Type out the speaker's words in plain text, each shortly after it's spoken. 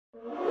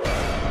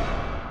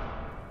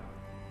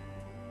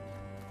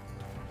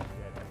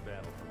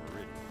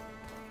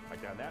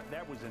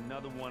That was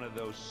another one of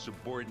those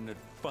subordinate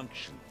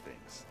function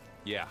things.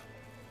 Yeah,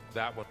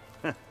 that one.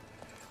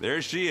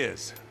 There she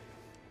is.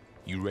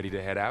 You ready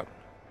to head out?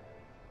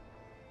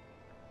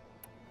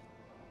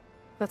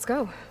 Let's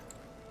go.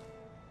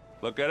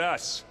 Look at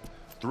us.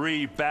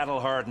 3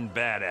 battle-hardened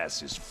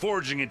badasses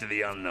forging into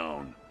the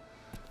unknown.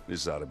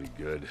 This ought to be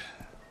good.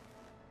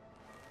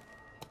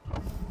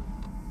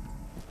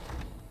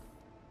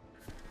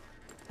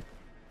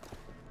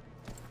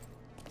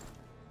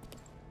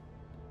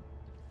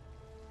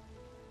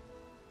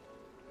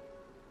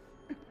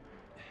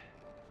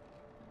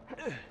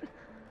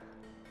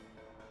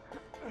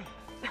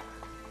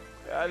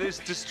 This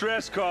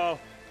distress call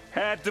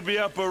had to be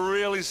up a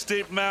really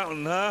steep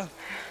mountain, huh?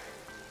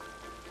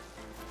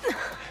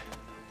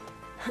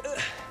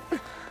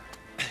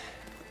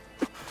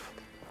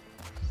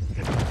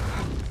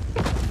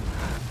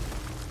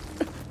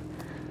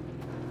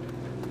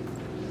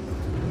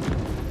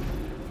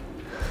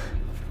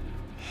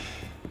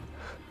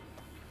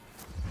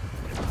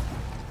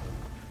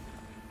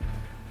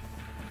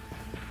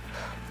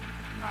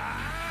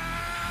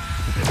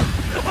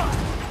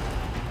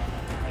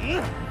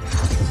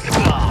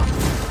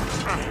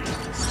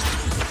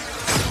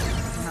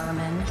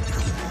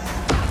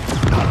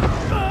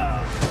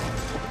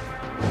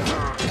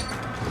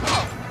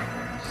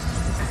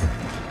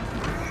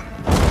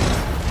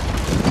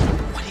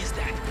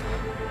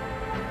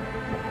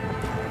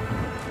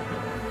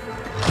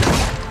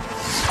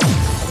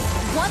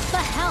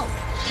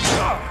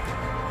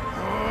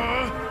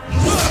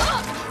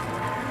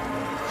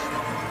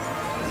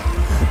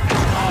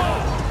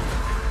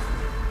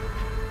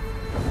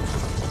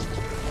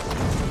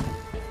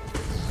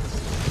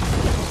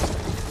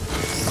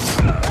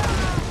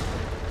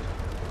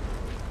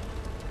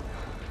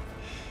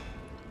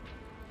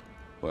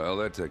 Well,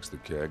 that takes the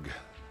keg.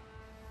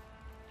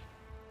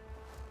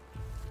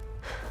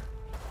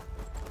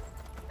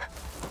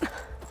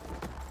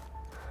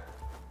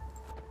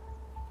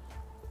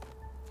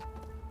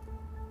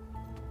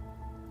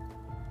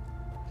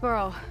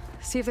 Varl,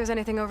 see if there's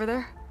anything over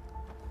there.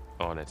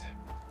 On it.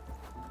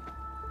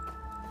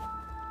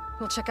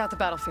 We'll check out the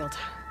battlefield.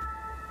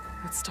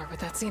 Let's start with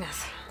that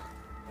Zenith.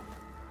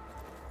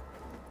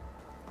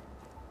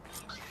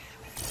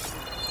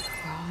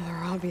 Well, there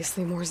are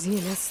obviously more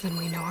Zeniths than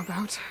we know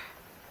about.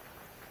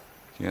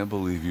 Can't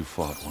believe you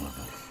fought one of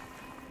them.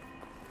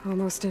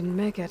 Almost didn't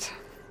make it.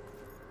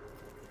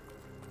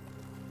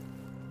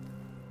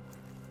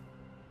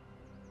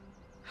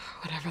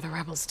 Whatever the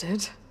rebels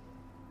did,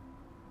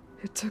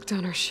 it took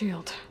down her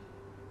shield.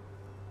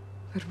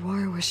 But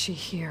why was she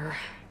here?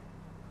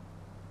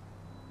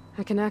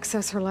 I can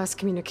access her last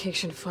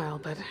communication file,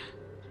 but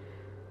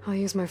I'll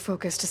use my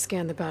focus to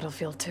scan the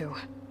battlefield too.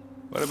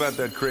 What about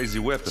that crazy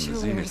weapon the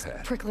Zenith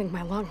had? Prickling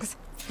my lungs.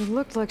 It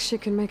looked like she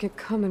can make it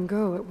come and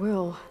go at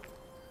will.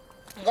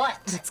 What?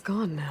 But it's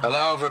gone now.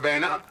 Hello,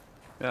 Verbena?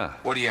 Yeah.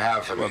 What do you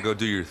have for me? Well, go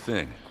do your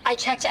thing. I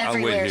checked I'll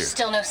wait everywhere, here.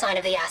 still no sign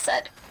of the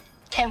asset.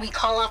 Can we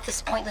call off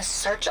this pointless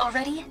search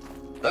already?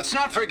 Let's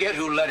not forget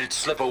who let it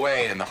slip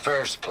away in the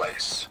first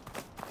place.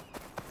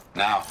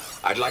 Now,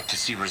 I'd like to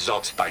see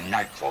results by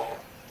nightfall.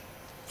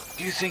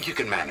 Do you think you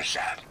can manage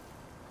that?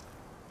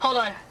 Hold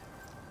on.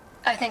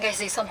 I think I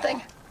see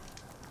something.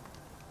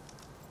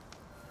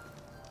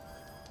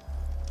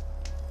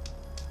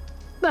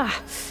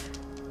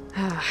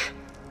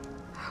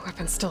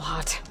 Weapon's still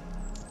hot.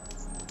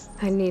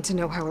 I need to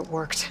know how it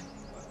worked.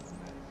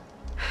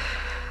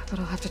 But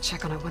I'll have to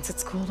check on it once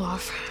it's cooled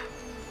off.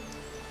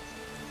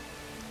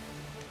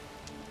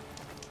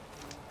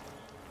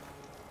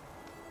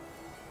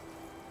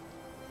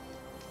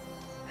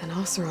 An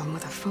Oseram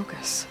with a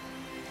focus.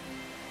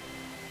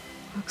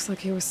 Looks like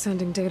he was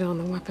sending data on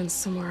the weapons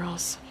somewhere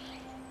else.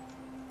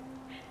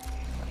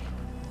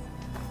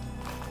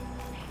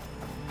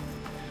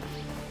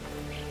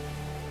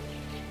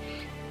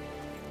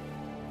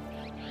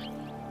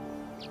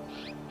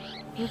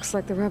 Looks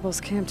like the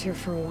rebels camped here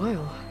for a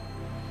while.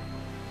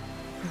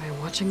 Are they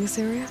watching this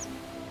area?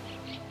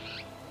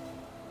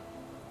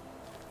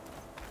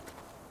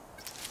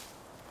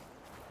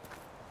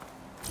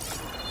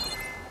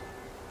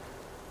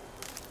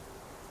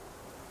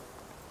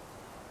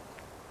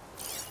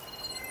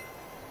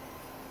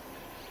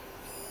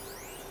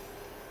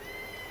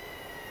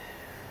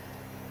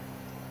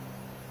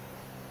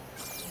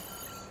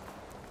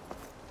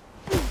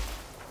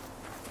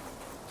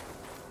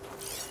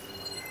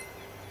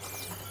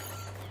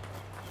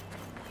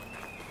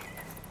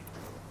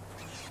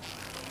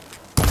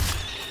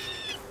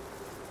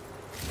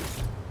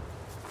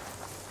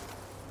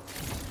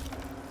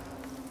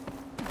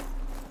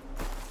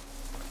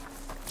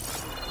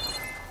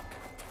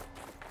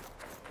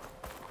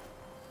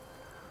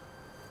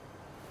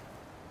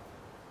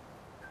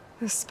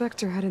 The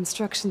Spector had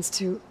instructions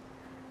to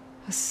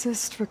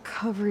assist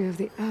recovery of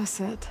the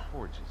asset.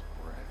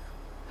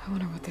 I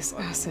wonder what this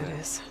asset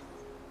is.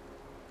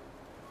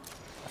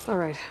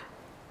 Alright.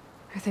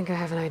 I think I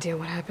have an idea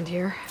what happened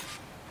here.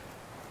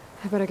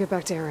 I better get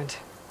back to Erend.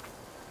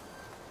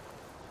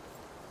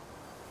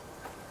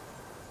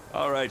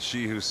 All right,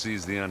 she who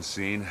sees the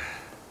unseen.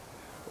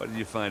 What did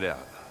you find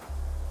out?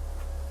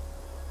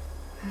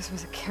 This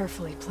was a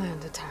carefully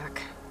planned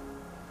attack.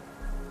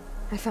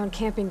 I found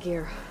camping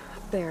gear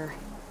up there.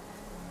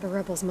 The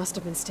rebels must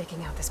have been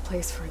staking out this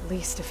place for at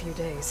least a few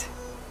days.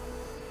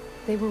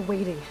 They were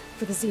waiting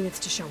for the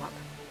Zenith to show up.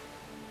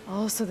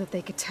 All so that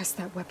they could test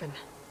that weapon.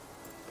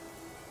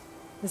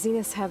 The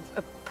Zeniths have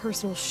a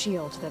personal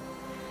shield that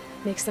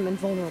makes them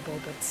invulnerable,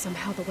 but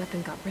somehow the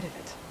weapon got rid of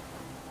it.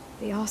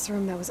 The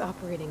Oseram that was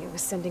operating it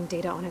was sending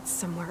data on it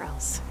somewhere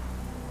else.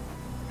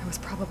 It was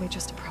probably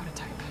just a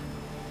prototype.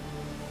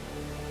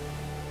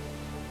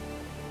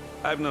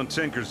 I've known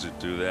tinkers that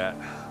do that.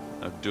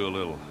 I'd do a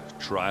little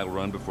trial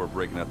run before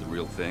breaking out the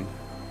real thing.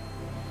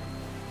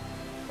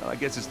 Well, I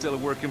guess it's still a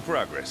work in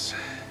progress,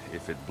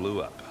 if it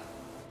blew up.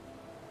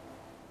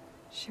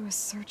 She was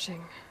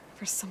searching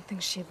for something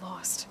she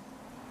lost.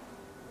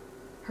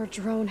 Her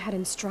drone had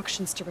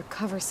instructions to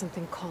recover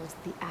something called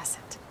the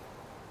asset.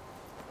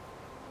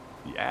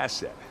 The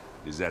asset?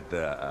 Is that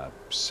the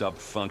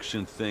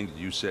sub-function thing that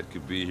you said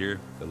could be here?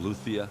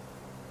 Eleuthia?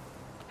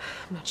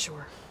 I'm not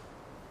sure.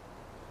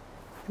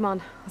 Come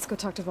on, let's go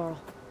talk to Varl.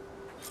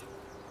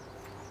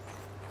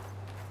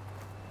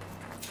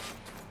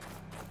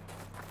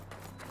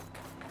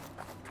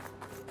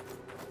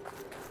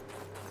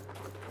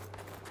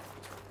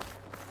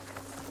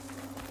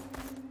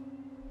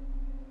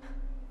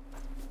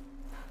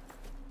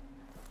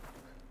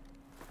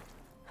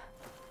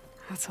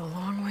 That's a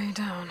long way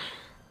down.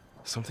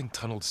 Something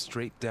tunneled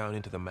straight down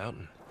into the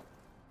mountain.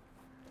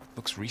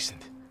 Looks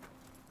recent.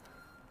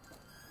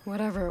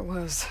 Whatever it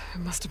was, it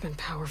must have been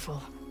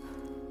powerful.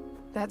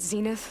 That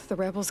Zenith the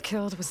rebels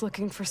killed was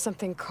looking for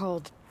something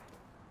called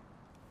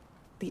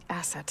the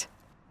asset.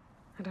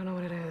 I don't know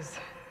what it is,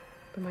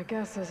 but my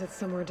guess is it's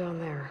somewhere down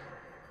there.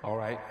 All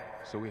right,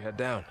 so we head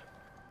down.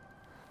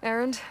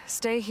 Erend,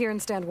 stay here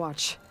and stand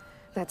watch.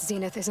 That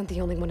Zenith isn't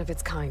the only one of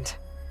its kind.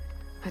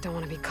 I don't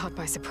want to be caught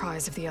by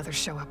surprise if the others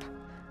show up.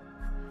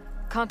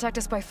 Contact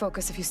us by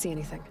focus if you see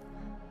anything.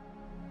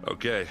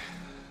 Okay.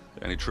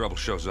 If any trouble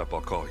shows up,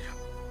 I'll call you.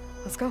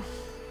 Let's go.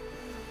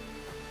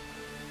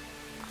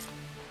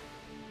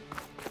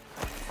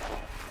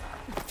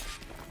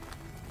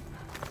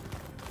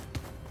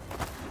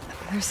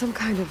 There's some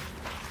kind of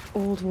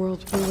old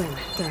world ruin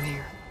down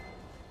here.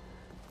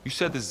 You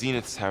said the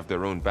Zeniths have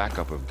their own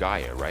backup of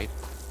Gaia, right?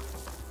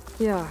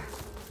 Yeah,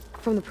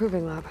 from the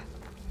proving lab.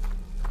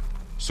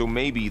 So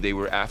maybe they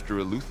were after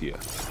Eleuthia.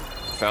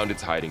 Found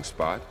its hiding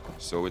spot,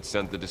 so it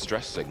sent the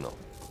distress signal.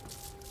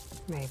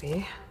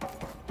 Maybe.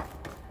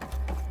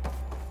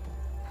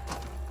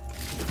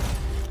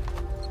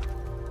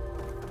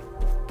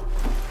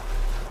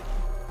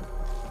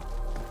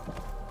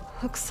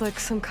 Looks like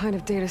some kind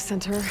of data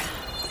center.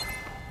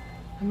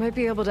 I might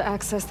be able to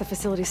access the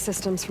facility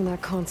systems from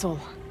that console.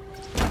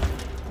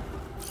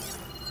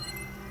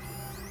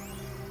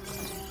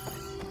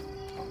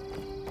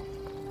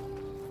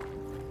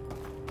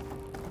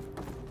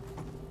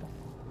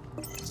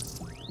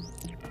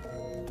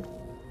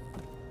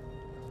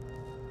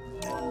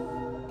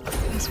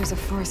 This was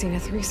a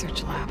Zenith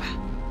research lab.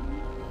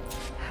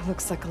 It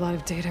looks like a lot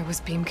of data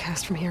was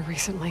beamcast from here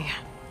recently.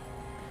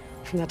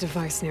 From that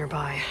device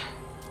nearby.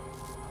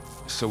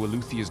 So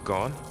Eleuthia's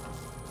gone?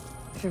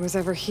 If it was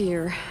ever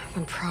here,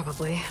 then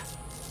probably.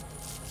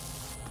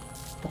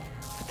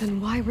 But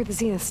then why were the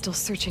Zeniths still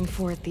searching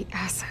for the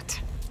asset?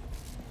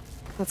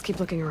 Let's keep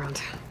looking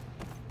around.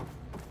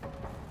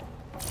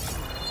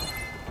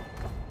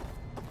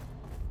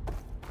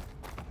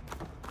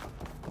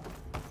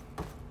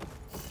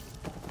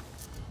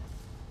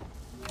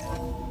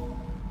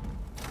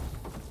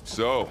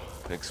 So,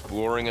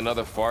 exploring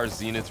another far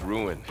Zenith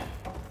ruin.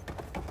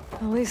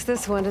 At least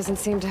this one doesn't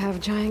seem to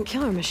have giant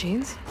killer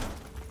machines.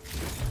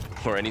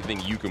 Or anything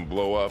you can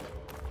blow up.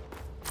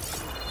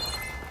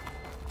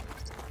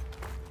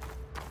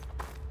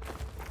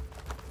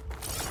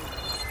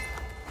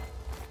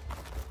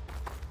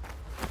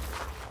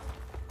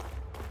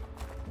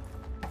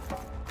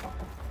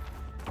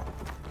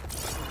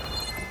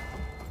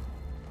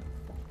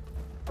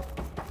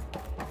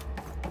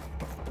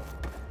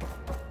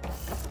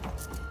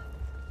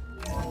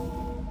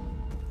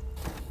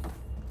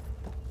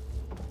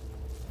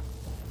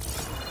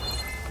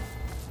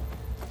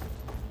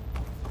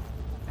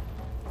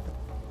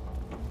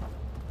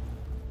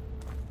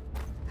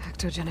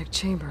 Ectogenic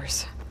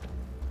chambers.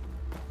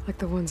 Like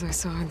the ones I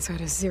saw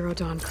inside a Zero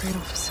Dawn Cradle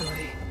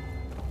facility.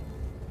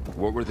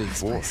 What were they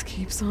This for? place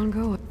keeps on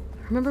going.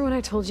 Remember when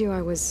I told you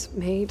I was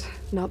made,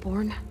 not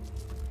born?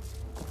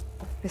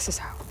 This is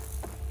how.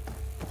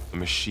 A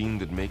machine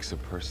that makes a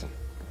person.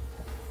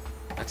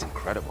 That's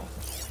incredible.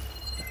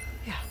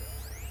 Yeah.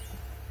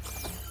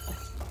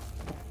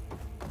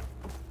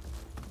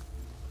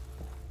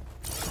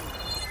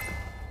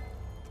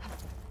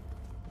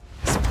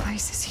 This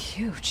place is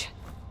huge.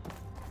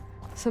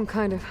 Some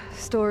kind of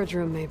storage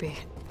room, maybe.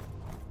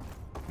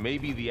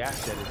 Maybe the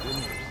asset is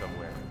in here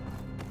somewhere.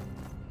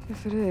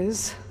 If it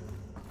is,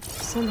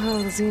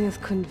 somehow the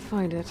Zenith couldn't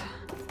find it.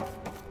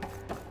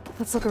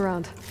 Let's look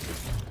around.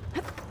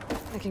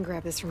 I can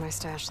grab this from my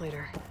stash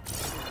later.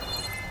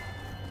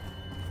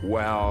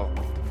 Well,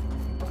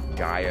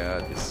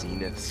 Gaia, the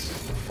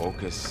Zeniths, the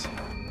Focus,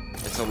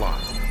 it's a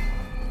lot.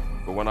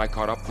 But when I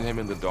caught up to him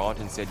in the Daunt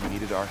and said you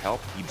needed our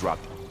help, he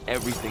dropped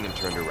everything and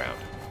turned around.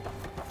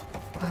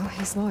 Well,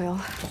 he's loyal.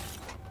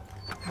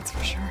 That's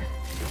for sure.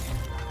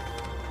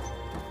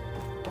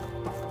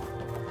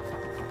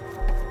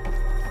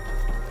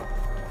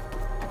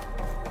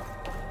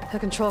 The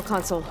control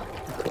console.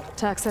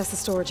 To access the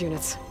storage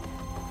units.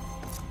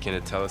 Can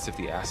it tell us if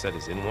the asset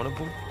is in one of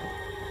them?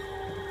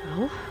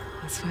 Well,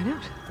 let's find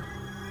out.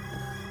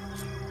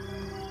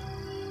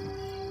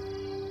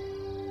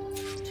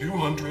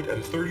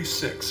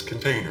 236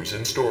 containers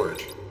in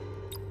storage.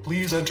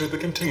 Please enter the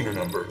container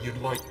number you'd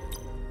like.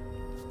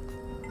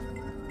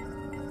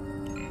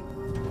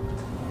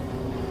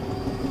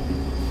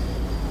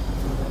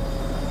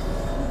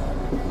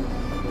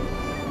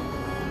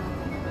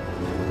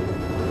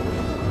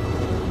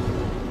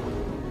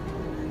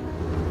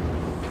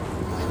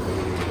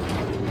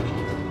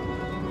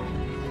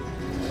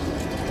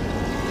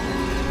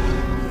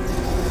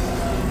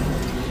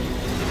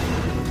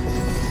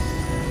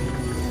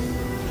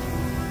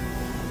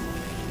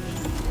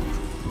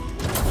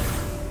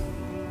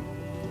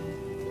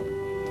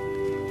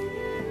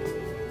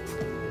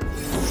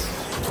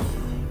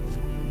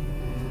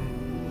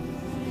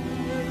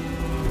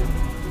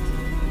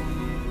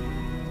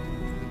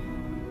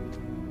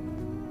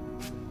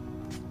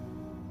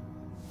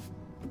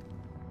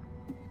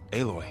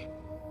 Aloy.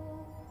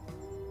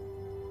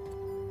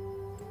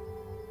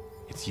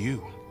 It's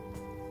you.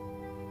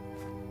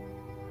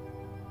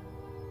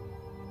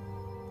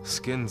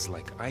 Skin's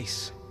like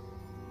ice.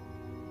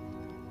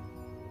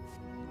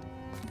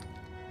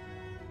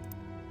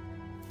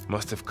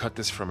 Must have cut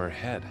this from her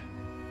head.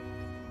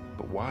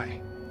 But why?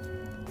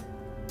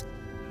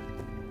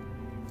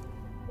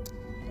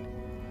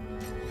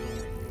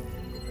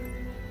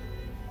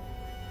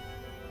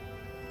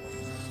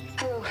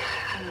 Hello,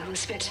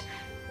 Elizabeth.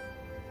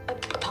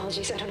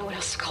 Apologies, I don't know what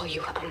else to call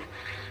you.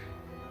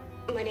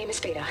 My name is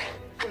Beta.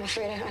 I'm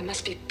afraid I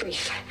must be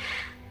brief.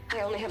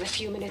 I only have a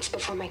few minutes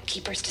before my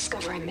keepers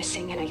discover I'm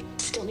missing, and I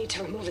still need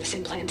to remove this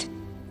implant.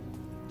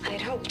 I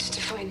had hoped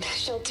to find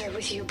shelter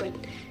with you, but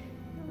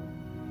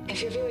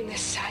if you're viewing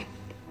this,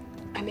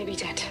 I may be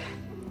dead.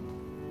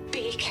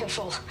 Be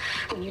careful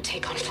when you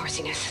take on Far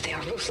Zenith. They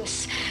are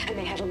ruthless, and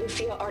they have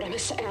Eleuthia,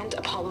 Artemis, and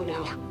Apollo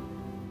now.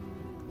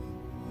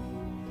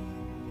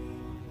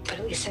 But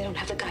at least I don't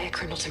have the Gaia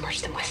kernel to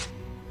merge them with.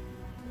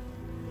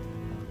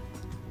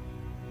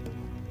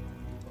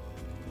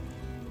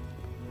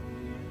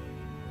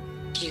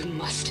 You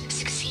must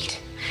succeed.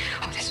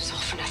 Oh, this was all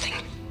for nothing.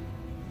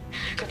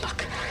 Good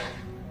luck.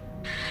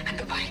 And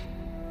goodbye.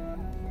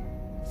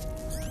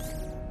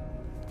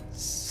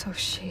 So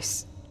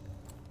she's...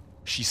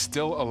 She's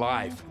still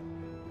alive.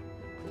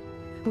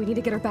 We need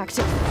to get her back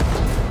to...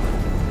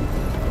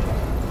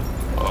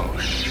 Oh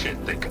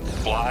shit, they can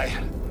fly?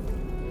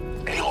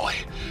 Aloy!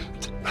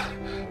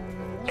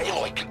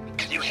 Aloy,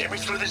 can you hear me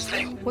through this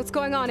thing? What's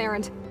going on,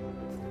 Erend?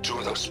 Two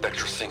of those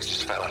Spector things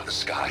just fell out of the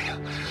sky.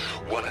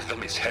 One of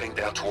them is heading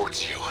down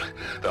towards you.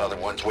 The other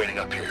one's waiting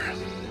up here.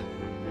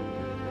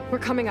 We're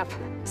coming up.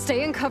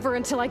 Stay in cover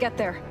until I get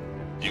there.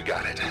 You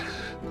got it.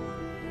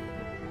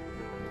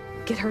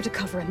 Get her to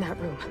cover in that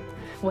room.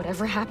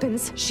 Whatever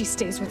happens, she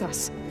stays with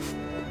us.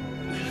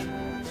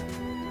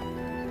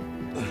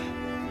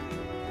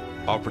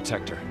 I'll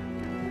protect her.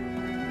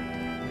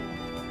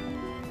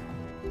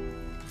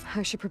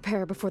 I should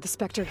prepare before the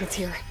Spector gets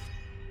here.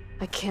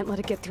 I can't let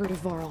it get through to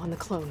Varl on the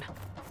clone.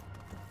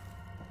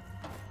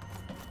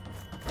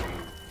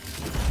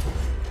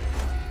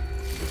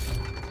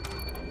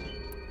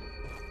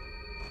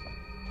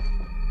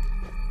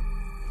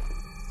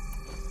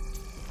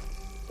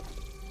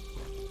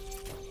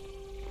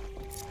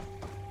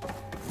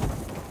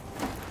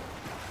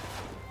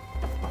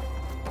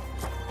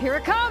 Here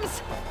it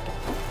comes!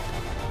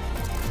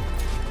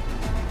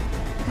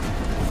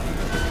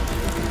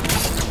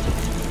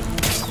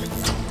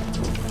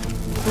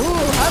 Ooh,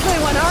 ugly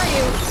one, are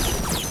you?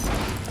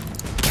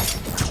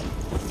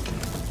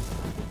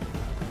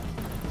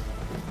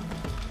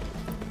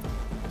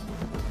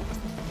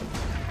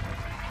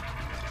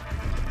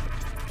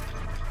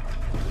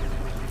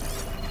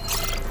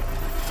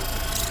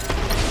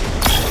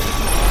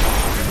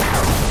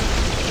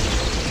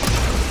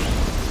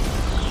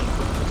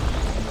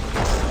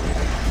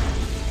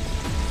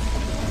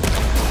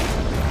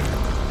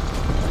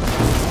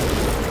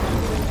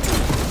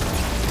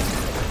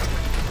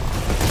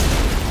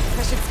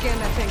 Scan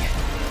that thing.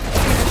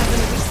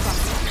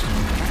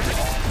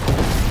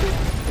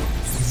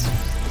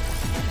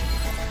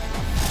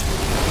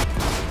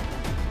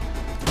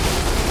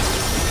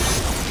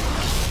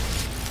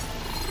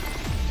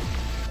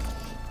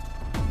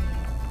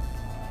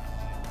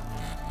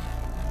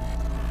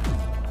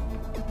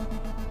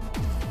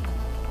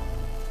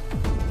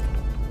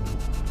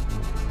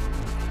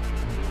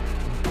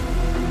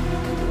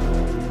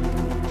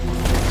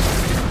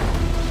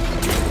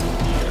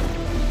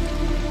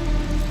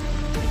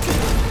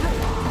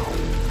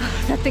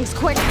 things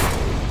quick.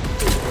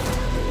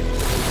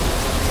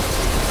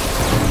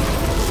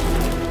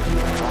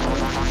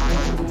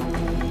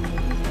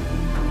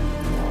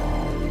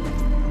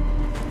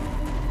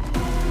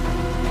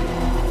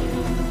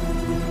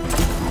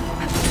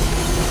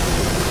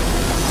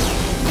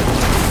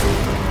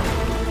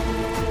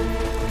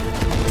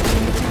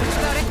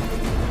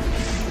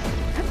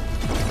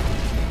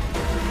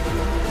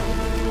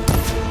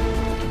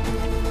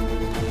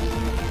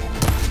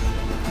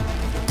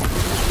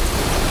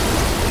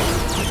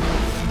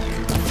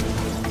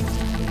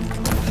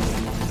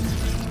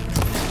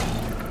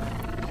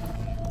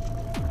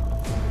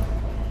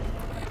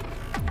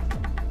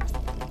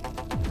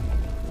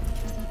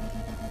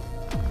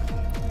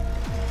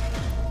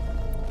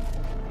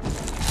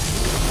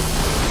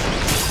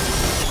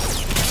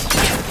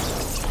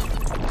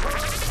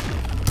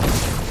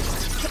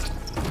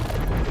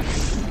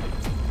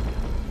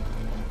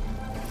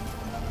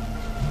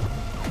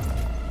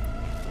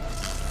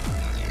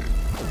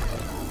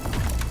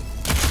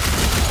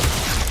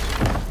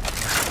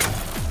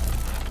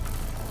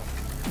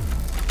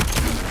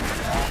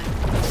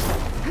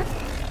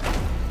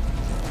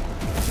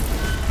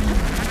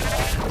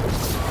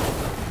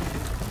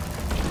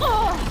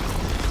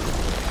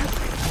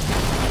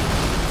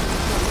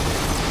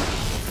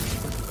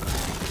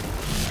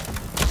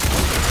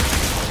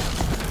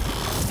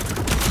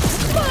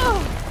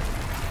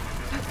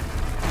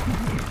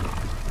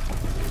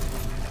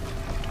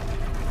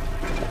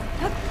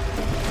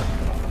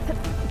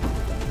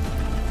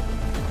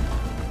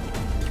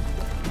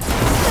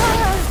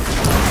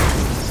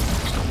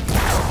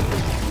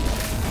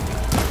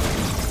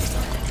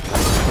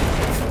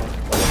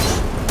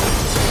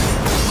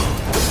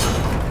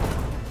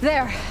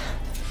 There.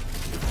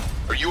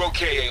 Are you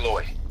okay,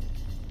 Aloy?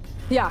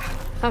 Yeah,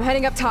 I'm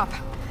heading up top.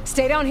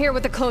 Stay down here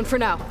with the clone for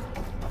now.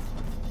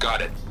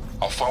 Got it.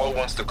 I'll follow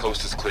once the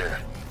coast is clear.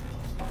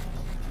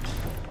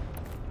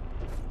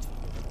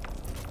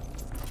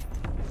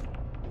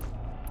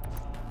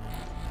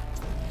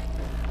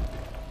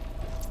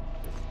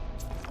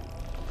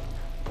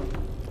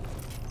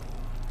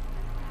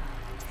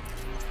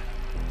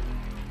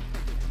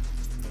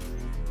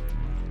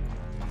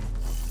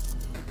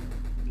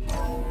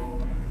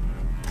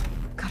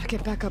 Gotta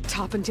get back up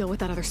top and deal with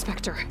that other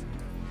Spector.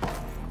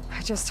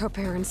 I just hope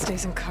Erend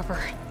stays in cover.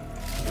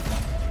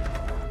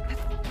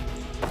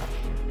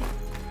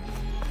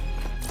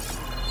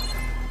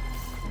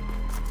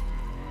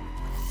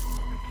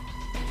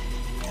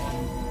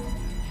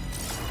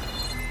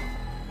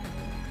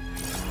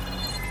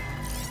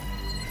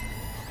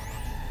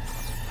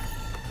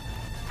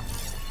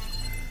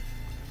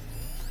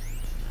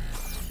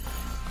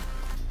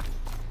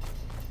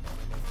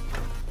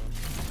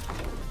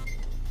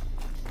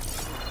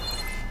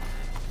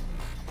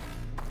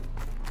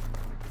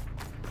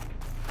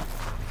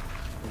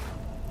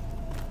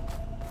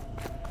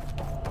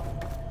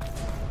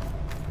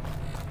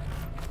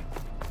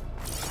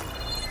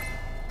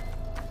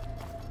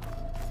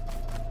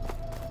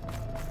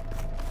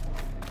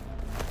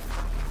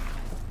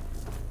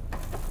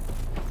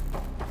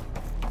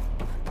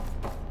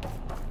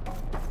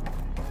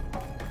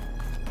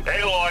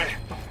 Aloy!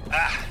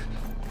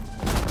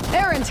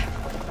 Erend!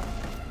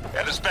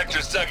 Yeah, the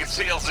Spector's dug its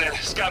heels in.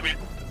 It's got me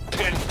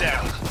pinned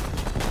down.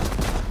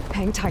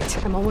 Hang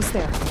tight, I'm almost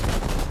there.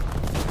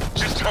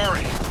 Just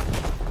hurry.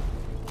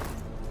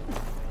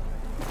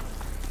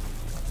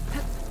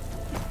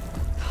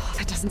 Oh,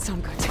 that doesn't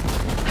sound good.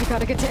 I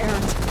gotta get to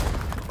Erend.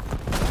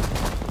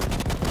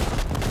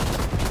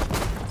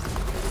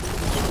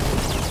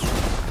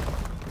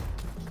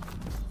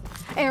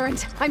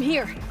 Erend, I'm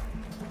here.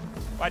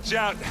 Watch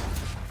out.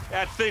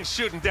 That thing's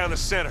shooting down the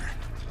center.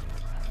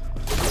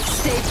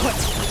 Stay put.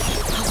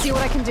 I'll see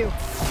what I can do.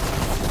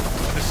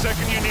 The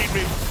second you need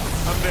me,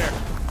 I'm there.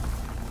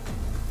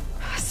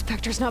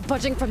 Spector's not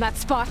budging from that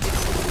spot. I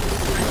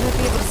might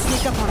be able to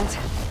sneak up on it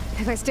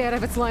if I stay out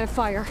of its line of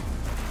fire.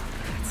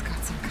 It's got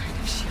some kind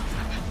of shield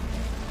up.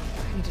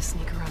 I need to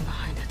sneak around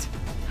behind it.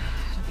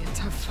 It'll be a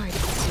tough fight.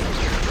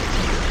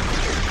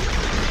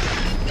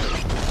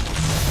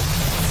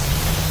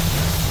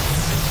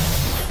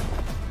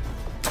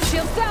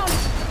 Shield's down!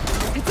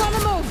 It's on the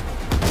move!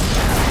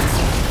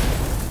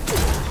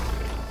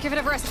 Give it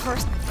a rest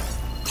first.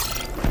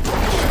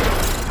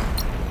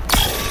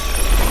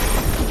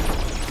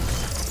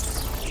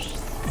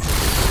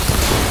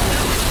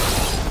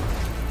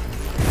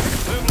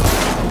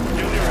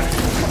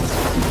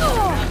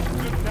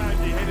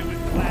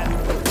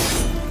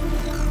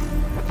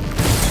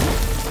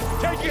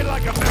 Take it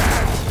like a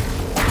man!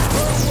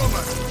 Or a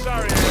woman!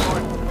 Sorry,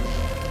 Aloy.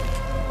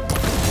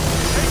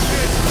 Take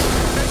it!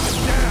 Take it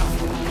down!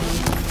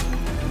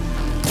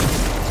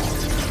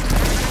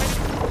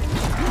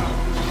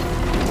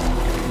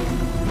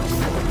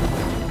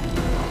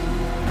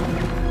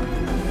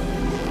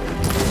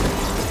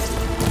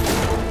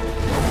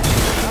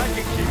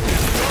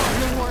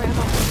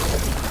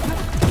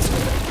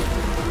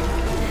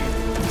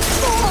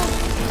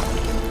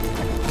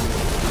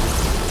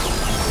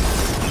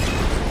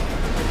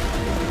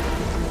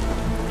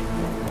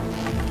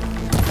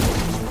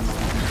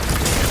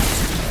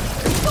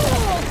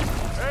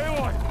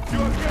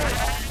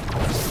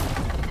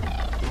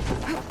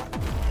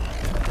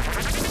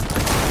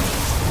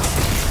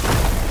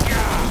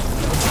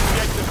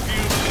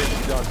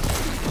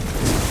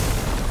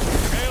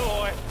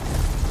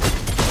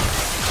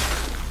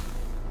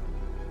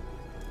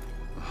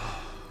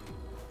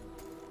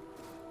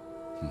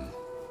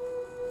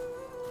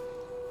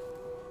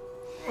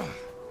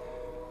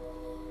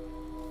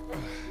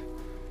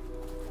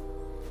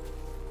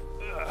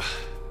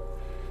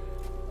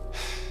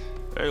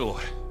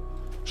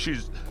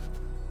 She's...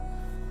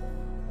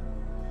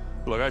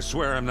 Look, I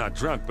swear I'm not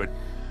drunk, but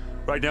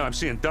right now I'm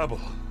seeing double.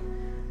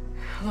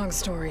 Long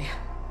story,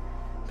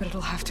 but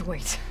it'll have to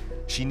wait.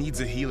 She needs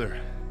a healer,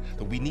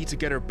 but we need to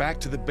get her back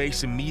to the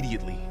base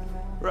immediately.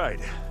 Right.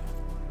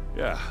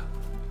 Yeah.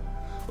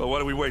 Well,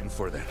 what are we waiting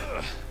for then?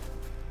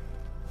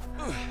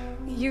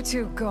 You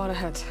two go on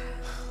ahead.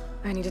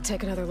 I need to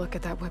take another look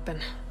at that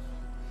weapon.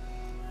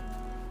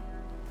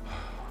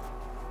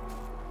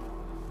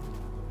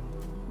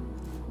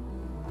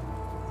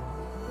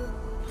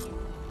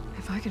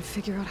 If I can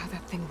figure out how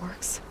that thing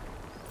works,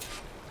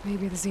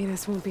 maybe the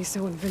Zenith won't be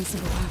so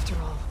invincible after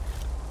all.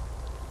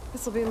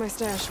 This'll be in my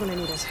stash when I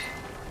need it.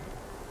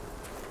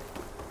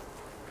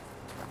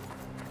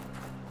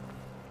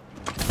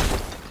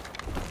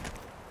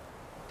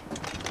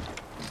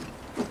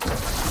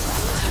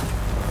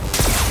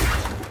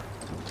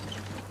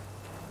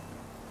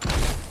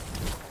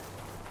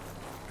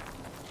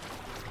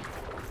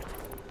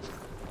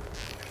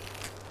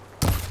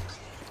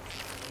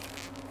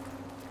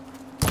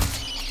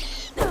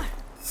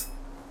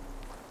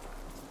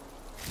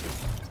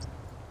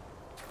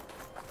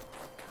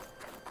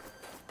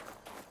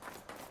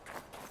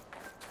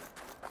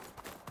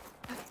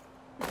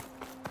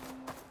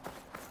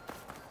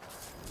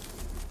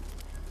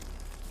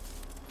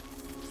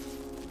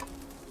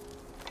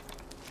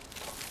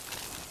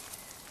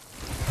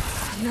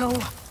 No.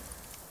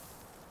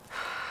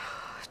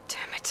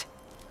 Damn it.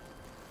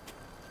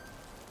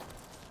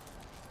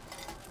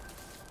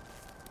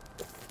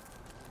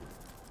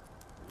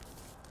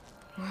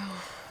 Well,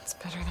 it's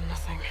better than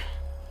nothing.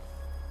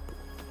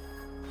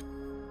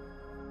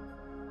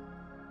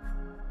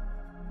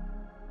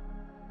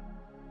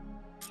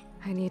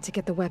 I need to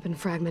get the weapon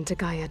fragment to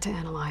Gaia to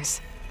analyze.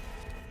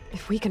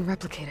 If we can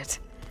replicate it,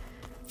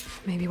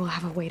 maybe we'll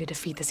have a way to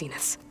defeat the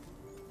Zeniths.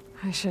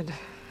 I should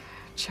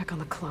check on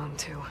the clone,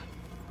 too.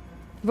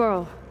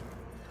 Varl,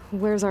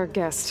 where's our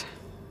guest?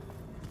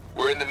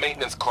 We're in the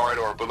maintenance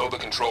corridor below the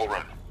control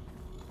room.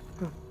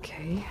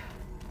 Okay.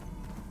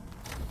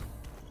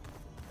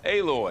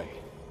 Aloy,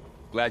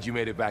 glad you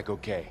made it back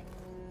okay.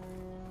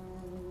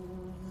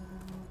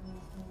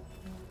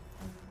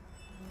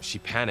 She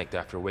panicked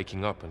after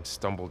waking up and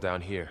stumbled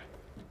down here.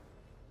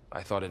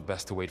 I thought it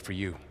best to wait for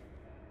you.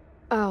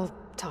 I'll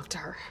talk to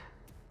her.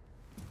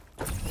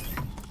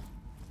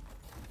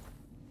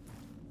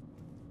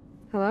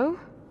 Hello?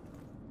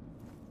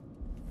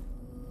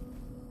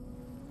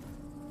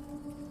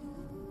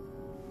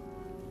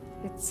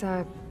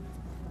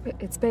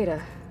 It's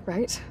Beta,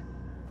 right?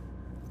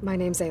 My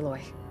name's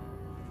Aloy.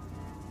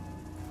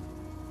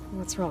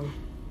 What's wrong?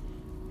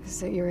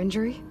 Is it your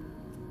injury?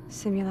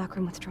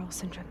 Simulacrum withdrawal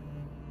syndrome.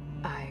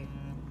 I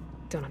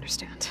don't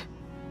understand.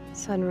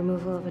 Sudden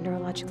removal of a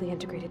neurologically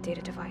integrated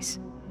data device.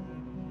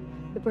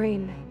 The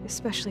brain,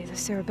 especially the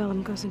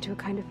cerebellum, goes into a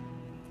kind of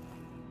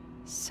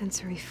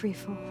sensory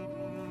freefall.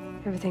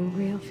 Everything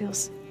real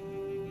feels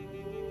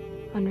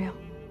unreal.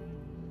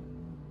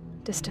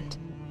 Distant.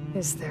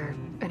 Is there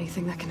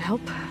anything that can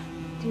help?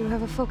 Do you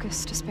have a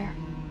focus to spare?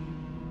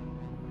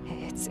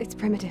 It's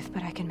primitive,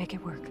 but I can make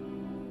it work.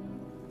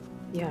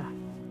 Yeah.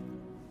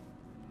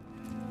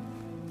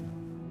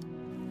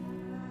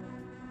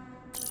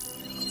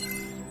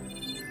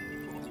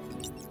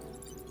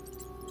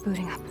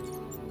 Booting up.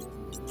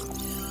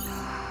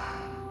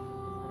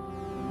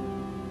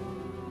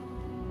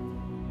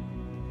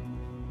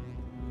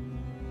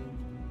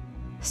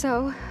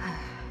 So,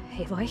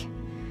 Aloy,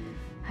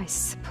 I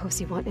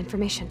suppose you want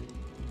information.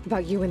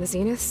 About you and the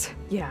Zeniths?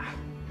 Yeah.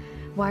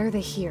 Why are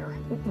they here?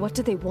 What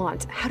do they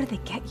want? How did they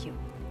get you?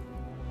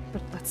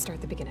 But let's start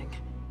at the beginning.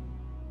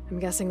 I'm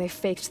guessing they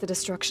faked the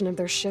destruction of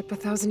their ship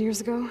 1,000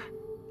 years ago?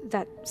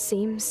 That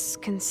seems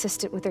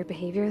consistent with their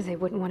behavior. They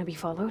wouldn't want to be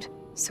followed.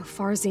 So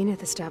far,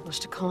 Zenith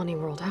established a colony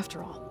world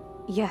after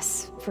all.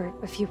 Yes, for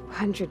a few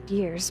hundred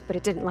years, but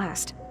it didn't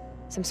last.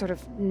 Some sort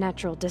of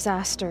natural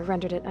disaster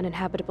rendered it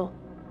uninhabitable.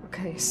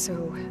 Okay,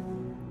 so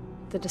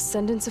the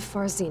descendants of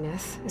Far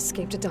Zenith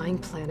escaped a dying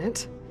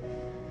planet,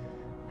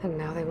 and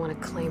now they want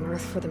to claim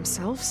Earth for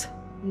themselves?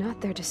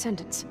 Not their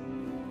descendants.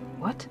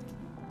 What?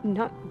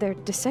 Not their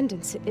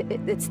descendants.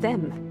 It's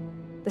them.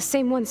 The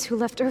same ones who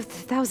left Earth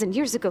 1,000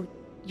 years ago.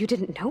 You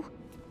didn't know?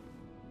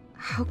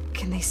 How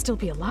can they still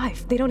be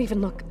alive? They don't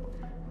even look...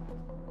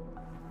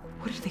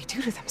 What did they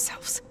do to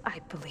themselves? I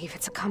believe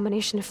it's a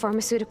combination of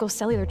pharmaceutical,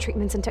 cellular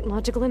treatments, and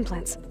technological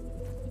implants.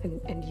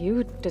 And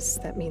you? Does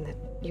that mean that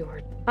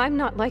you're... I'm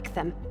not like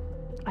them.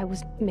 I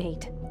was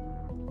made.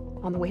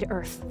 On the way to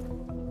Earth.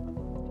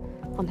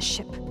 On the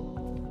ship.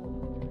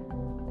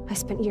 I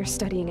spent years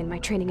studying in my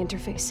training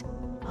interface,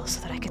 all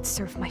so that I could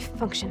serve my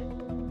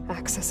function.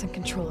 Access and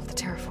control of the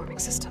terraforming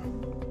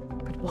system.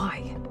 But why?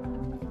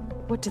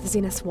 What do the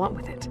Zeniths want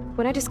with it?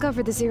 When I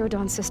discovered the Zero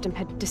Dawn system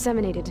had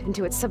disseminated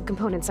into its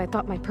subcomponents, I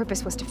thought my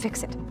purpose was to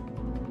fix it.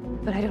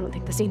 But I don't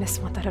think the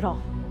Zeniths want that at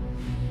all.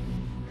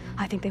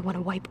 I think they want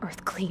to wipe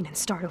Earth clean and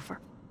start over.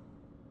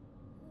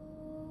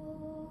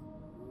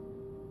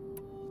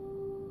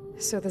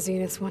 So the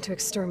Zeniths want to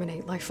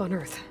exterminate life on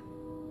Earth.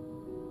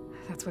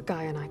 That's what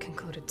Gaia and I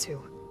concluded too.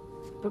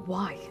 But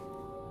why?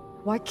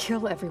 Why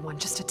kill everyone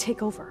just to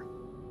take over?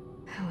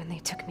 When they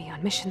took me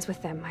on missions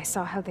with them, I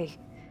saw how they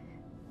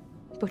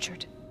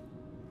butchered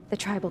the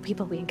tribal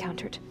people we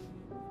encountered.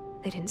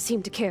 They didn't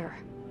seem to care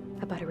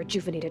about a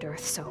rejuvenated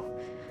Earth, so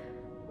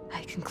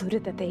I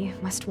concluded that they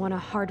must want a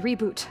hard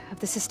reboot of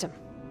the system.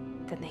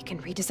 Then they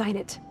can redesign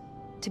it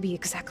to be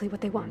exactly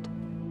what they want.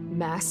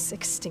 Mass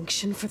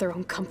extinction for their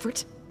own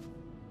comfort?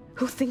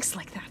 Who thinks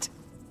like that?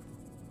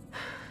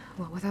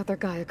 Well, without their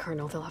Gaia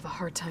kernel, they'll have a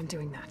hard time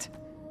doing that.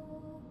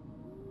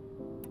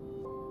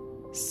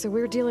 So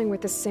we're dealing with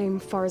the same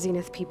far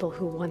Zenith people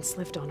who once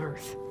lived on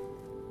Earth.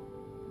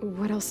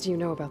 What else do you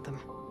know about them?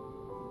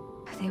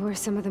 They were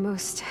some of the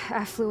most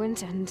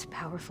affluent and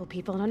powerful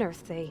people on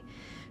Earth. They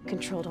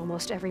controlled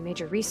almost every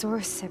major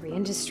resource, every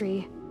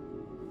industry.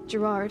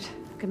 Gerard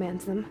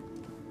commands them.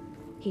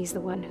 He's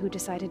the one who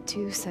decided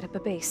to set up a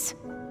base.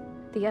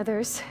 The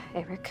others,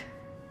 Eric,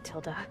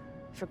 Tilda,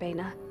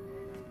 Verbena,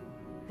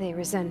 they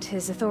resent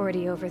his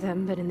authority over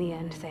them, but in the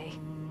end, they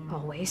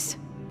always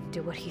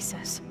do what he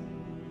says.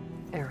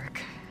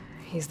 Eric.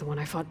 He's the one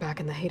I fought back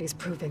in the Hades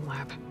Proving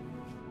Lab.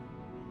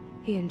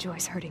 He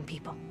enjoys hurting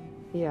people.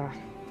 Yeah,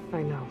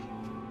 I know.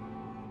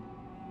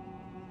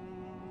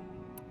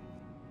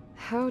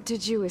 How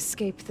did you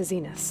escape the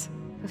Zeniths?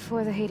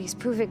 Before the Hades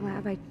Proving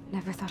Lab, I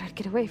never thought I'd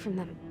get away from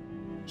them.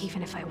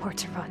 Even if I were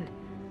to run,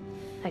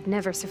 I'd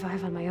never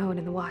survive on my own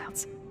in the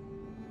wilds.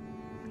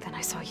 But then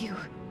I saw you.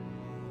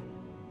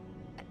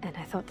 And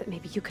I thought that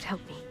maybe you could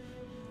help me.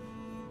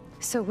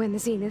 So when the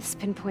Zeniths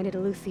pinpointed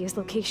Eluthia's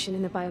location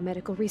in the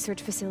biomedical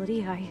research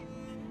facility, I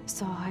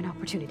saw an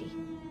opportunity.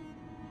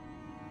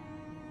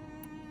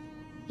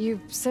 You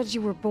said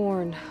you were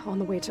born on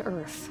the way to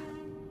Earth.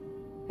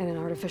 In an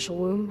artificial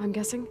womb, I'm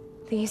guessing?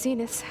 The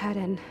Zeniths had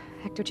an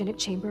ectogenic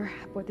chamber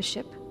aboard the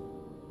ship.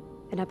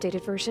 An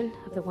updated version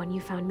of the one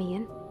you found me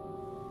in.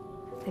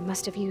 They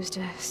must have used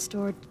a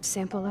stored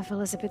sample of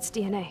Elizabeth's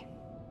DNA.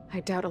 I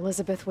doubt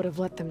Elizabeth would have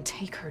let them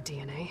take her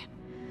DNA.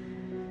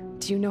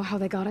 Do you know how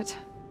they got it?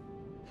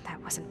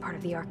 That wasn't part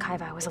of the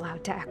archive I was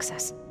allowed to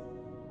access.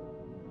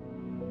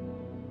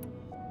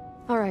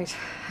 All right,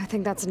 I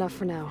think that's enough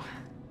for now.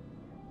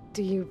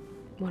 Do you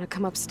want to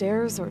come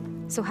upstairs, or...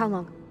 So how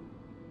long?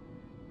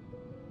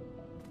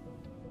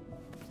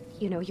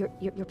 You know, your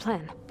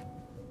plan.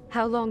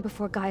 How long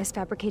before Gaius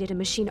fabricated a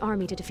machine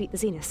army to defeat the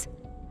Zeniths?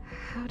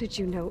 How did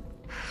you know?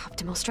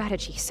 Optimal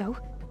strategy, so?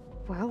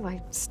 Well,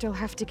 I still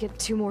have to get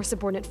 2 more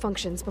subordinate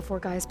functions before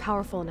Gaia's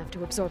powerful enough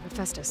to absorb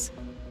Hephaestus.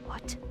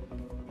 What?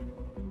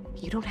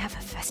 You don't have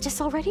Hephaestus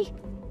already?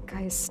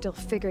 Gaia's still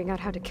figuring out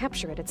how to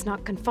capture it. It's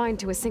not confined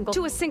to a single...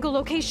 To a single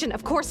location,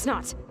 of course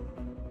not!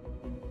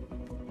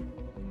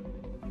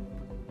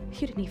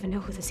 You didn't even know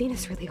who the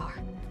Zeniths really are.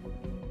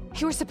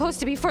 You were supposed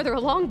to be further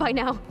along by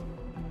now.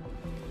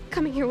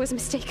 Coming here was a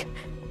mistake.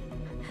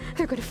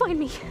 They're gonna find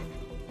me.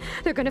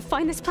 They're gonna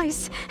find this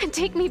place and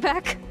take me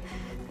back.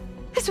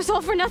 This was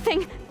all for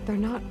nothing. They're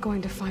not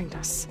going to find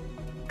us.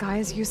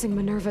 Gaia's using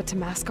Minerva to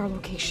mask our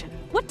location.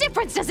 What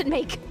difference does it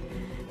make?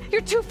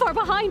 You're too far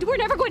behind. We're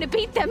never going to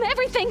beat them.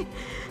 Everything.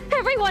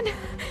 Everyone.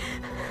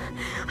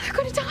 They're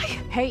gonna die.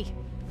 Hey.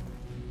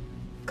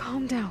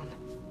 Calm down.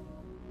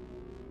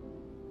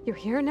 You're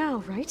here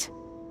now, right?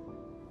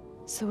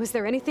 So is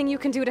there anything you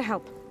can do to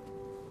help?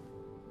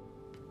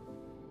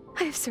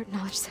 I have certain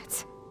knowledge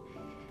sets.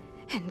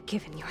 And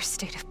given your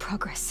state of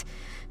progress,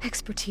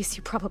 expertise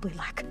you probably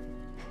lack.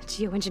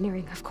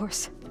 Geoengineering, of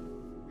course.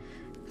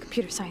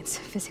 Computer science,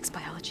 physics,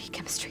 biology,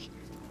 chemistry.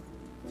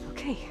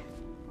 Okay.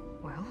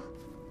 Well,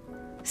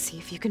 see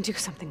if you can do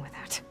something with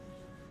that.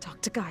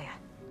 Talk to Gaia.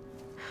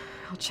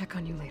 I'll check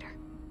on you later.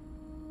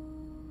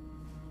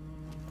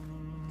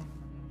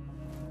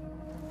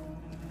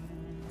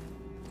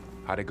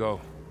 How'd it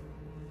go?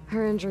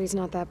 Her injury's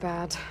not that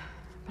bad,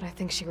 but I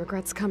think she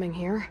regrets coming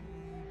here.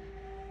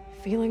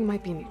 Feeling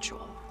might be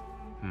mutual.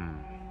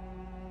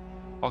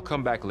 I'll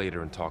come back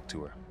later and talk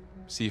to her.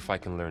 See if I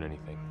can learn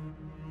anything.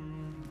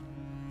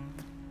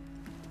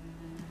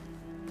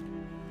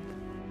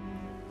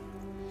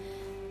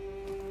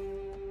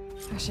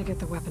 I should get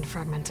the weapon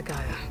fragment to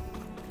Gaia.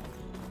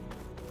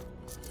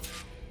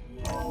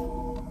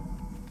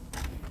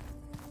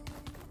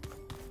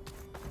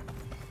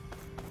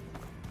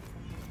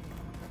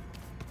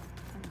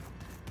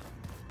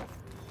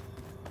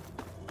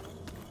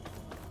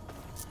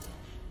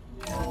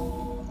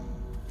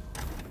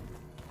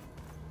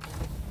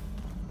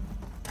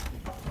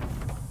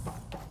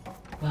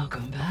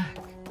 Welcome back.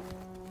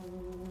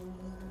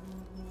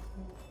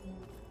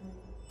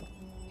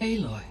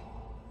 Aloy,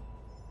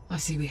 I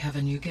see we have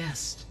a new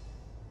guest.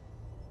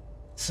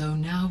 So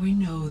now we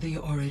know the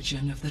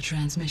origin of the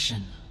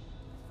transmission.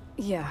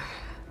 Yeah.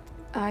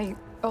 I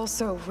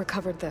also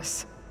recovered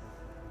this.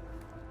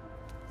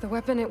 The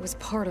weapon it was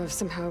part of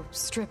somehow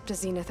stripped a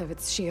Zenith of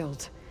its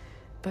shield,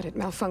 but it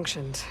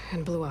malfunctioned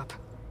and blew up.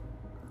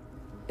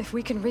 If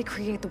we can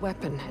recreate the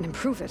weapon and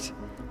improve it,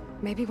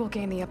 maybe we'll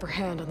gain the upper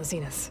hand on the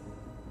Zeniths.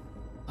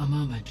 A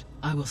moment,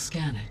 I will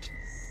scan it.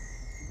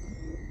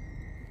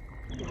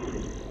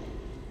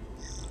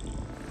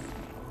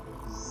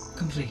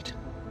 complete.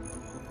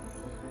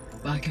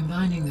 By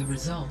combining the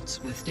results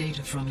with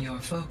data from your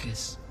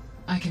focus,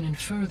 I can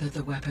infer that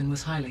the weapon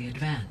was highly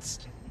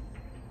advanced,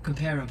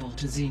 comparable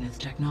to Zenith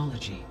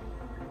technology,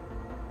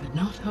 but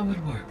not how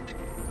it worked.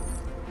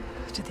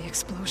 Did the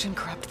explosion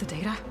corrupt the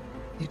data?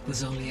 It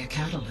was only a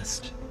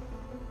catalyst.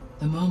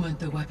 The moment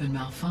the weapon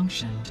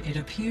malfunctioned, it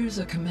appears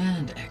a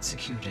command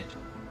executed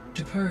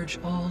to purge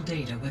all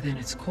data within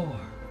its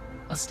core.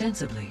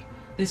 Ostensibly,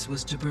 this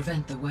was to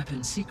prevent the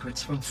weapon's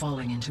secrets from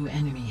falling into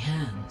enemy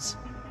hands.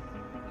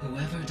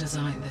 Whoever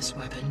designed this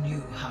weapon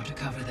knew how to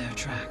cover their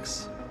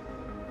tracks.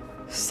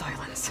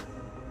 Silence.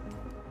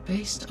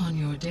 Based on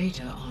your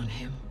data on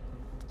him,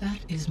 that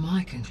is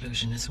my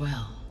conclusion as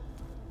well.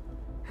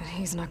 And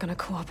he's not gonna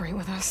cooperate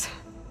with us.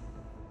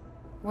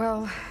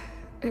 Well,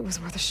 it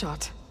was worth a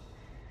shot.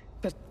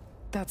 But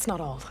that's not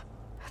all.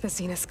 The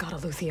Zenith got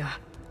Aletheia,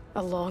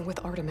 along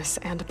with Artemis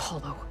and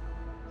Apollo.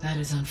 That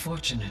is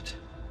unfortunate.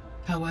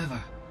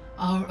 However,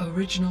 our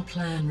original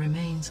plan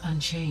remains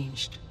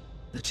unchanged.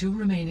 The 2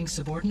 remaining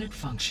subordinate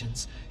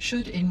functions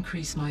should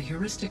increase my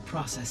heuristic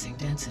processing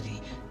density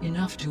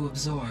enough to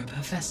absorb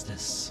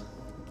Hephaestus.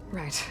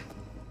 Right.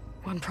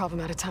 One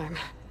problem at a time.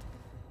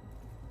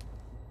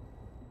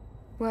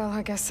 Well,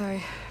 I guess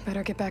I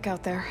better get back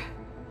out there.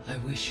 I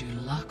wish you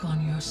luck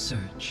on your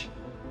search.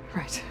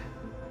 Right.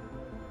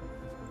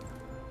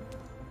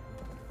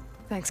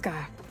 Thanks,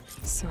 Gaia.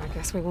 So I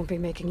guess we won't be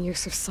making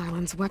use of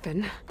Cylon's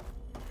weapon.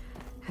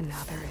 And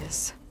now there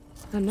is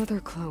another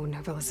clone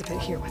of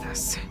Elizabeth here with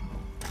us.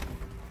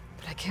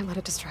 But I can't let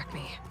it distract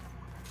me.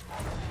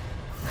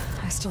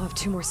 I still have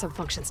 2 more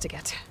sub-functions to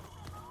get. It's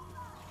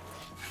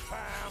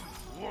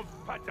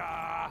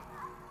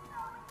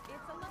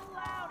a little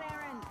loud,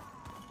 Erend.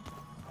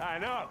 I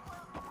know.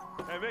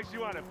 It makes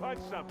you want to punch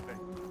something.